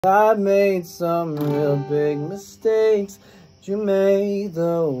I made some real big mistakes. You made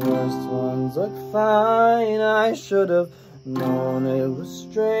the worst ones look fine. I should have known it was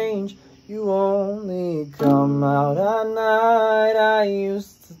strange. You only come out at night. I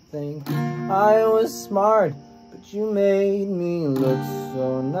used to think I was smart, but you made me look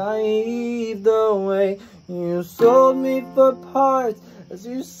so naive. The way you sold me for parts as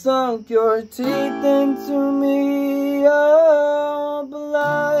you sunk your teeth into me. Oh,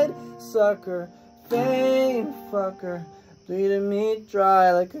 blood sucker, fame fucker, bleeding me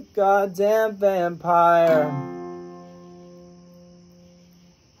dry like a goddamn vampire.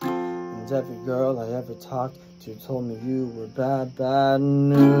 And every girl I ever talked to told me you were bad, bad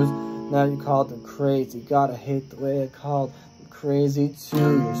news. Now you called them crazy. Gotta hate the way I called them crazy too.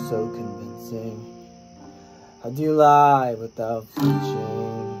 You're so convincing. How do you lie without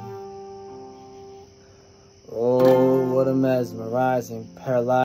flinching? Oh, what a mesmerizing, paralyzing